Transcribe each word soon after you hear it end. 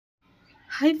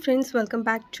Hi friends, welcome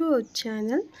back to our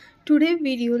channel. Today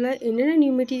video la enna new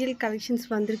material collections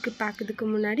vandirukku paakadhukku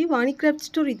munadi Vani craft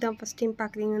store idan first time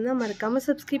paakreenga marakama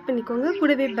subscribe pannikonga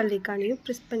கூடவே bell icon-ஐயும்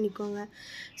press பண்ணிக்கோங்க.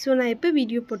 So நான் எப்ப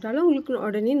video போட்டாலும் உங்களுக்கு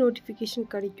உடனே notification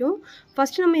கிடைக்கும்.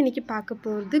 First நம்ம இன்னைக்கு பார்க்க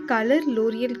போறது கலர்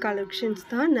லோரியல் collections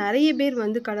தான். நிறைய பேர்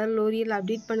வந்து கலர் லோரியல்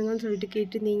அப்டேட் பண்ணுங்கன்னு சொல்லிட்டு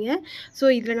கேட்டிருந்தீங்க. So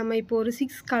இதுல நம்ம இப்போ ஒரு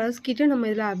 6 கலர்ஸ் கிட்ட நம்ம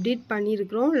இதுல அப்டேட்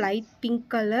பண்ணியிருக்கிறோம். லைட் பிங்க்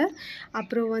கலர்,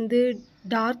 அப்புறம் வந்து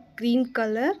டார்க் green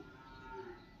color,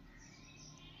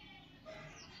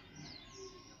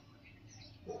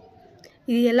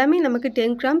 இது எல்லாமே நமக்கு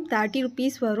 10 கிராம் 30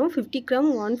 rupees வரும், 50 கிராம்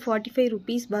 145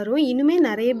 rupees வரும். இன்னுமே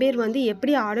நிறைய பேர் வந்து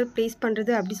எப்படி ஆர்டர் ப்ளேஸ்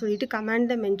பண்ணுறது அப்படி சொல்லிட்டு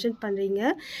கமெண்ட்ல மென்ஷன் பண்ணுறீங்க.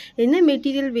 என்ன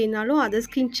மெட்டீரியல் வேணாலும் அதை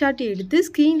ஸ்க்ரீன்ஷாட் எடுத்து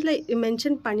ஸ்க்ரீனில்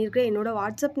மென்ஷன் பண்ணியிருக்கிற என்னோடய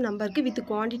வாட்ஸ்அப் நம்பருக்கு வித்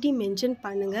குவான்டிட்டி மென்ஷன்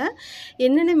பண்ணுங்கள்.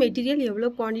 என்னென்ன மெட்டீரியல் எவ்வளோ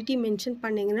குவான்டிட்டி மென்ஷன்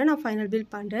பண்ணிங்கன்னா நான் ஃபைனல்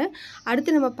பில் பண்ணுறேன்.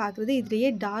 அடுத்து நம்ம பார்க்குறது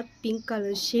இதுலேயே டார்க் பிங்க்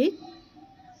கலர் ஷேட்,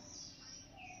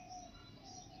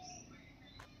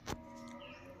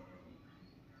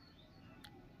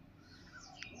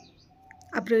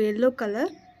 அப்புறம் yellow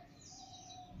colour,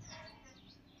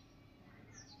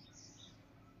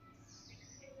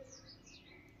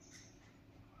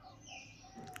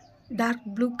 dark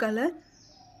blue colour,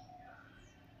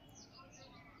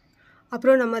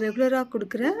 அப்புறம் நம்ம ரெகுலராக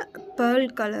கொடுக்குற பேர்ல்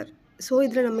கலர். ஸோ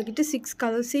இதில் நம்மக்கிட்ட 6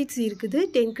 கலர் ஷேட்ஸ் இருக்குது.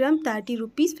 10 கிராம் 30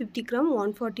 rupees, 50 கிராம்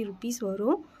 140 rupees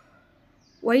வரும்.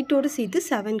 ஒயிட்டோடு சேர்த்து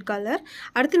 7 கலர்.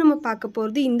 அடுத்து நம்ம பார்க்க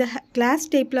போகிறது இந்த கிளாஸ்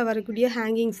டைப்பில் வரக்கூடிய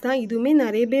ஹேங்கிங்ஸ் தான். இதுவுமே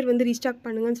நிறைய பேர் வந்து ரீஸ்டாக்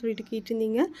பண்ணுங்கன்னு சொல்லிட்டு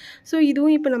கேட்டிருந்தீங்க. ஸோ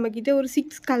இதுவும் இப்போ நம்மக்கிட்ட ஒரு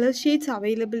 6 கலர் ஷேட்ஸ்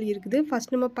அவைலபிள் இருக்குது.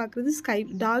 ஃபஸ்ட் நம்ம பார்க்குறது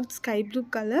டார்க் ஸ்கை ப்ளூ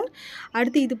கலர்.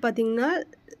 அடுத்து இது பார்த்திங்கன்னா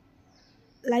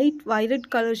லைட் வயலட்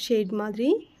கலர் ஷேட் மாதிரி,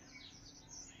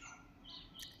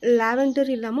 லாவெண்டர்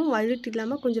இல்லாமல் வயலட்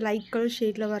இல்லாமல் கொஞ்சம் லைட் கலர்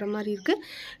ஷேடில் வர மாதிரி இருக்குது.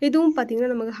 இதுவும்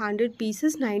பார்த்திங்கன்னா நமக்கு 100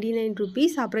 pieces 99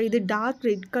 rupees. அப்புறம் இது டார்க்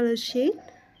ரெட் கலர் ஷேட்,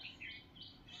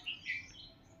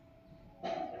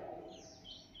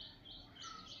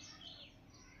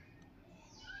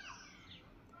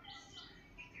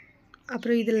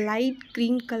 அப்புறம் இது light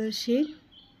green colour shade,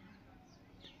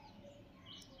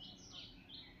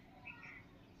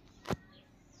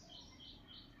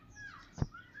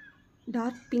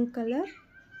 dark pink colour,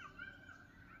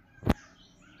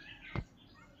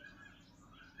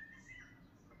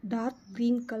 dark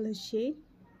green colour shade.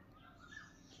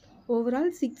 Overall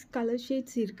 6 colour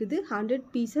shades இருக்குது. 100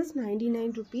 pieces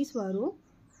 99 rupees வரும்.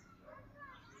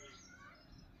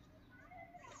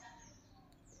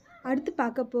 அடுத்து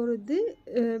பார்க்க போகிறது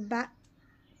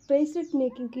ப்ரேஸ்லெட்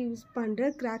மேக்கிங்க்கு யூஸ் பண்ணுற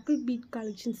கிராக்கிள் பீட்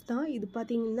கலெக்ஷன்ஸ் தான். இது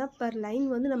பார்த்திங்கன்னா பர் லைன்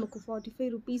வந்து நமக்கு 45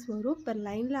 rupees வரும். பர்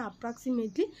லைனில்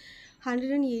அப்ராக்சிமேட்லி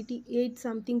 188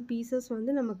 சம்திங் பீசஸ்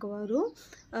வந்து நமக்கு வரும்.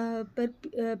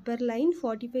 Per line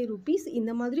 45 rupees.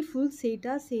 இந்த மாதிரி ஃபுல்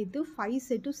செட்டாக சேர்த்து 5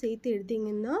 செட்டும் சேர்த்து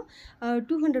எடுத்திங்கன்னா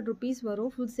 200 rupees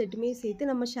வரும். ஃபுல் செட்டுமே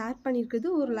சேர்த்து நம்ம ஷேர் பண்ணியிருக்கிறது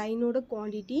ஒரு லைனோட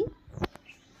குவான்டிட்டி.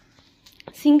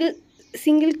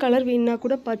 சிங்கிள் கலர் வேணுன்னா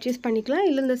கூட பர்ச்சேஸ் பண்ணிக்கலாம்,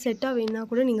 இல்லை இந்த செட்டாக வேணுன்னா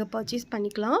கூட நீங்கள் பர்ச்சேஸ்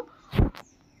பண்ணிக்கலாம்.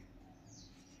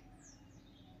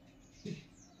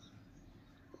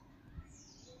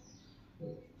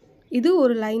 இது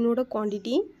ஒரு லைனோட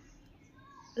குவான்டிட்டி.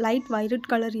 லைட்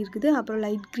வயலட் கலர் இருக்குது, அப்புறம்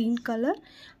light green colour,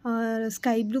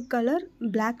 sky blue colour,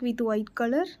 black with white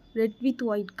colour, red with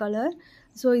white colour.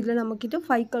 So இதில் நம்மக்கிட்ட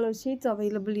 5 கலர் ஷேட்ஸ்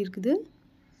அவைலபிள் இருக்குது.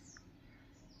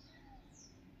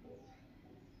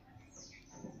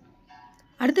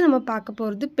 அடுத்து நம்ம பார்க்க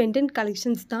போகிறது பெண்டன்ட்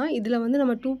கலெக்ஷன்ஸ் தான். இதில் வந்து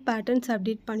நம்ம 2 பேட்டர்ன்ஸ்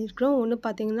அப்டேட் பண்ணியிருக்கிறோம். ஒன்று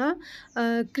பார்த்திங்கன்னா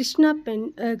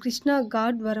கிருஷ்ணா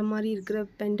காட் வர மாதிரி இருக்கிற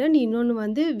பெண்டன்ட், இன்னொன்று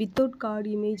வந்து வித்தவுட் காட்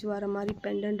இமேஜ் வர மாதிரி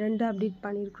பெண்டன்ட், 2 அப்டேட்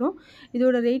பண்ணியிருக்கிறோம்.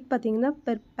 இதோட ரேட் பார்த்திங்கன்னா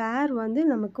பெர் பேர் வந்து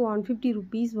நமக்கு 150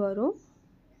 rupees வரும்.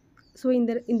 ஸோ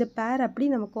இந்த பேர் அப்படி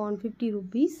நமக்கு 150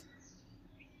 rupees.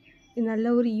 இது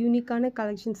நல்ல ஒரு யூனிக்கான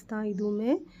கலெக்ஷன்ஸ் தான்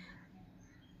இதுவுமே.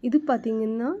 இது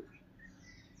பார்த்திங்கன்னா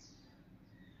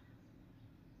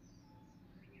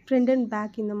ஃப்ரண்ட் அண்ட்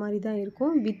பேக் இந்த மாதிரி தான்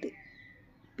இருக்கும். With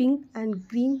pink and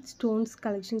green stones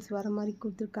collections வர மாதிரி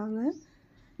கொடுத்துருக்காங்க.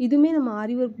 இதுவுமே நம்ம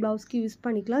ஆரி ஒர்க் ப்ளவுஸ்க்கு யூஸ்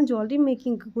பண்ணிக்கலாம், ஜுவல்லரி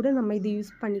மேக்கிங்க்கு கூட நம்ம இது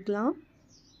யூஸ் பண்ணிக்கலாம்.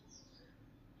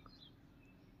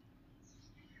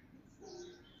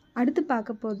 அடுத்து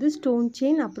பார்க்க போகிறது ஸ்டோன்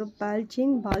செயின், அப்புறம் பேர்ல்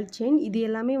செயின், பால் செயின். இது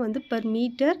எல்லாமே வந்து பெர்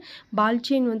மீட்டர் பால்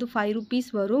செயின் வந்து 5 rupees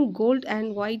வரும். Gold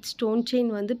and white stone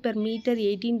chain வந்து பெர் மீட்டர்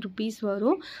 18 rupees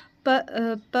வரும்.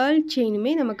 பேர்ல்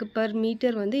செயினுமே நமக்கு பெர்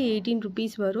மீட்டர் வந்து 18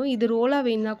 rupees வரும். இது ரோலாக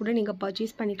வேணுன்னா கூட நீங்கள்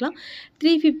பர்ச்சேஸ் பண்ணிக்கலாம்.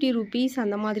 350 rupees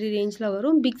அந்த மாதிரி ரேஞ்சில்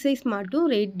வரும். பிக் சைஸ் மட்டும்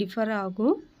ரேட் டிஃபர்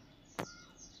ஆகும்.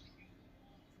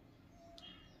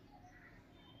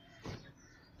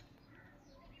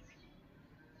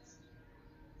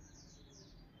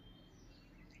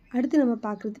 அடுத்து நம்ம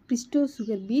பார்க்குறது பிஸ்டோ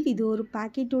சுகர் பீட். இது ஒரு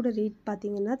பேக்கெட்டோட ரேட்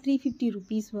பார்த்தீங்கன்னா 350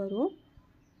 ருபீஸ் வரும்.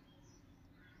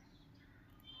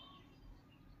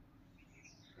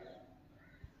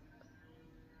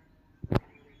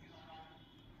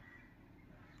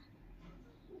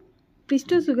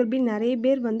 பிஸ்டோ சுகர் பீட் நிறைய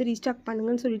பேர் வந்து ரீஸ்டாக்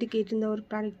பண்ணுங்கன்னு சொல்லிட்டு கேட்டிருந்த ஒரு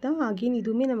ப்ராடக்ட் தான். அகெயின்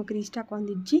இதுவுமே நமக்கு ரீஸ்டாக்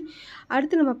வந்துடுச்சு.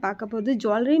 அடுத்து நம்ம பார்க்க போகிறது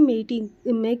ஜுவல்லரி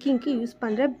மேக்கிங்க்கு யூஸ்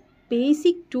பண்ணுற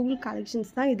பேசிக் டூல்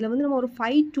கலெக்ஷன்ஸ் தான். இதில் வந்து நம்ம ஒரு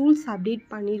 5 டூல்ஸ் அப்டேட்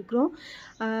பண்ணியிருக்கிறோம்.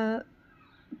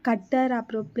 கட்டர்,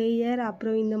 அப்புறம் பிளேயர்,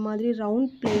 அப்புறம் இந்த மாதிரி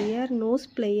ரவுண்ட் பிளேயர், நோஸ்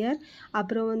பிளேயர்,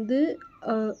 அப்புறம் வந்து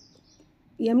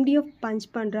எம்டிஎஃப் பஞ்ச்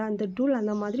பண்ணுற அந்த டூல்,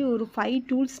 அந்த மாதிரி ஒரு 5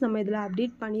 டூல்ஸ் நம்ம இதில்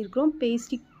அப்டேட் பண்ணியிருக்கிறோம்.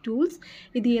 பேசிக் டூல்ஸ்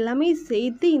இது எல்லாமே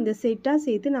சேர்த்து இந்த செட்டாக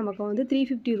சேர்த்து நமக்கு வந்து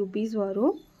 350 ருபீஸ்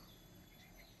வரும்.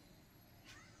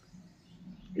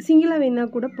 சிங்கிளாக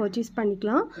வேணால் கூட பர்ச்சேஸ்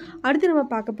பண்ணிக்கலாம். அடுத்து நம்ம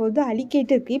பார்க்க போகிறது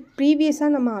அலிகேட்டருக்கு ப்ரீவியஸாக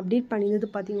நம்ம அப்டேட் பண்ணியிருந்தது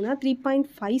பார்த்திங்கன்னா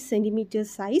 3.5 சென்டிமீட்டர்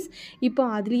சைஸ். இப்போ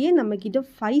அதுலேயே நம்மக்கிட்ட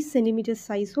 5 சென்டிமீட்டர்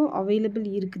சைஸும் அவைலபிள்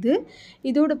இருக்குது.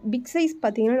 இதோட பிக் சைஸ்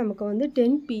பார்த்திங்கன்னா நமக்கு வந்து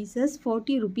 10 பீசஸ்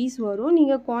 40 ருபீஸ் வரும்.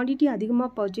 நீங்கள் குவான்டிட்டி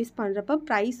அதிகமாக பர்ச்சேஸ் பண்ணுறப்ப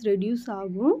ப்ரைஸ் ரெடியூஸ்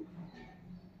ஆகும்.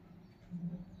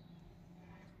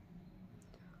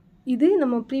 இது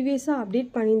நம்ம ப்ரீவியஸாக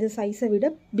அப்டேட் பண்ணியிருந்த சைஸை விட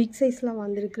பிக் சைஸில்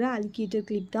வந்திருக்கிற அலிகேட்டர்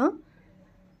கிளிப் தான்.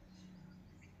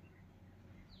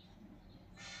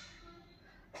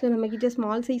 ஸோ நம்மக்கிட்ட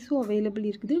ஸ்மால் சைஸும் அவைலபிள்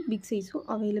இருக்குது, பிக் சைஸும்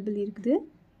அவைலபிள் இருக்குது.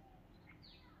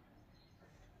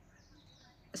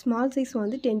 ஸ்மால் சைஸ்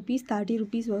வந்து 10 பீஸ் 30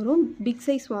 ருபீஸ் வரும். பிக்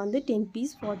சைஸ் வந்து 10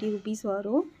 பீஸ் 40 ருபீஸ்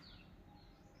வரும்.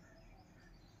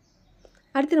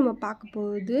 அடுத்து நம்ம பார்க்க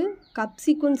போகிறது கப்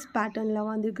சீக்வன்ஸ் பேட்டர்னில்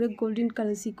வந்துருக்கிற கோல்டன்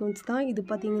கலர் சீக்வன்ஸ் தான். இது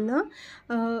பார்த்திங்கன்னா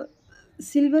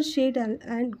silver shade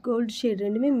and gold shade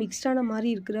ரெண்டுமே மிக்ஸ்டான மாதிரி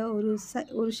இருக்கிற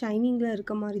ஒரு ஷைனிங்கில்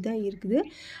இருக்க மாதிரி தான் இருக்குது.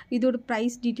 இதோட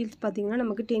ப்ரைஸ் டீட்டெயில்ஸ் பார்த்திங்கன்னா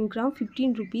நமக்கு 10 கிராம்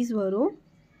 15 ருபீஸ் வரும்.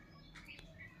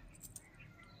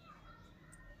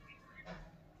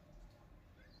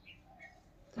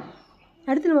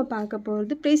 அடுத்து நம்ம பார்க்க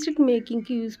போகிறது பிரேஸ்லெட்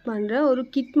மேக்கிங்க்கு யூஸ் பண்ணுற ஒரு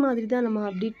கிட் மாதிரி தான் நம்ம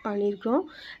அப்டேட் பண்ணியிருக்கிறோம்.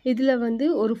 இதில் வந்து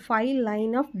ஒரு 5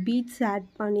 லைன் ஆஃப் பீட்ஸ் ஆட்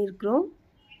பண்ணியிருக்கிறோம்.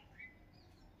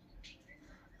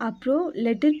 அப்புறம்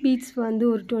லெட்டர் பீட்ஸ் வந்து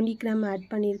ஒரு 20 கிராம் ஆட்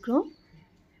பண்ணியிருக்கிறோம்.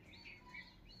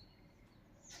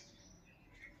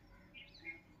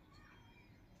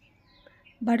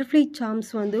 பட்டர்ஃப்ளை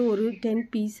சார்ம்ஸ் வந்து ஒரு 10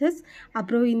 பீசஸ்,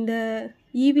 அப்புறம் இந்த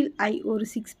ஈவில் ஐ ஒரு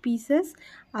 6 பீசஸ்,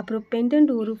 அப்புறம்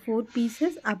பெண்டன்ட் ஒரு 4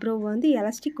 பீசஸ், அப்புறம் வந்து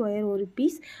எலாஸ்டிக் ஒயர் ஒரு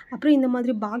பீஸ், அப்புறம் இந்த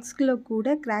மாதிரி பாக்ஸ்குள்ளே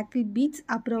கூட கிராக்கிள் பீட்ஸ்,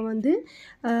 அப்புறம் வந்து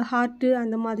ஹார்ட்டு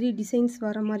அந்த மாதிரி டிசைன்ஸ்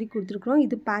வர மாதிரி கொடுத்துருக்குறோம்.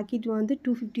 இது பேக்கெட் வந்து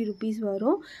 250 ருபீஸ்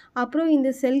வரும். அப்புறம்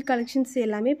இந்த செல் கலெக்ஷன்ஸ்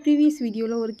எல்லாமே ப்ரீவியஸ்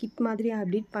வீடியோவில் ஒரு கிட் மாதிரி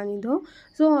அப்டேட் பண்ணியிருந்தோம்.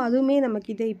 ஸோ அதுவுமே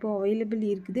நம்மக்கிட்ட இப்போது அவைலபிள்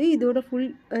இருக்குது. இதோட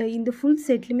இந்த ஃபுல்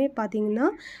செட்லுமே பார்த்திங்கன்னா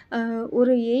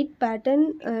ஒரு 8 பேட்டர்ன்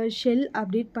ஷெல்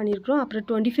அப்டேட் பண்ணியிருக்கிறோம். அப்புறம்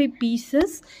 25 பீசஸ்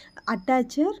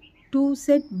அட்டாச்சர், 2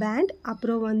 செட் பேண்ட்,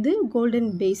 அப்புறம் வந்து golden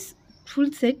base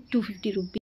full set 250 rupees.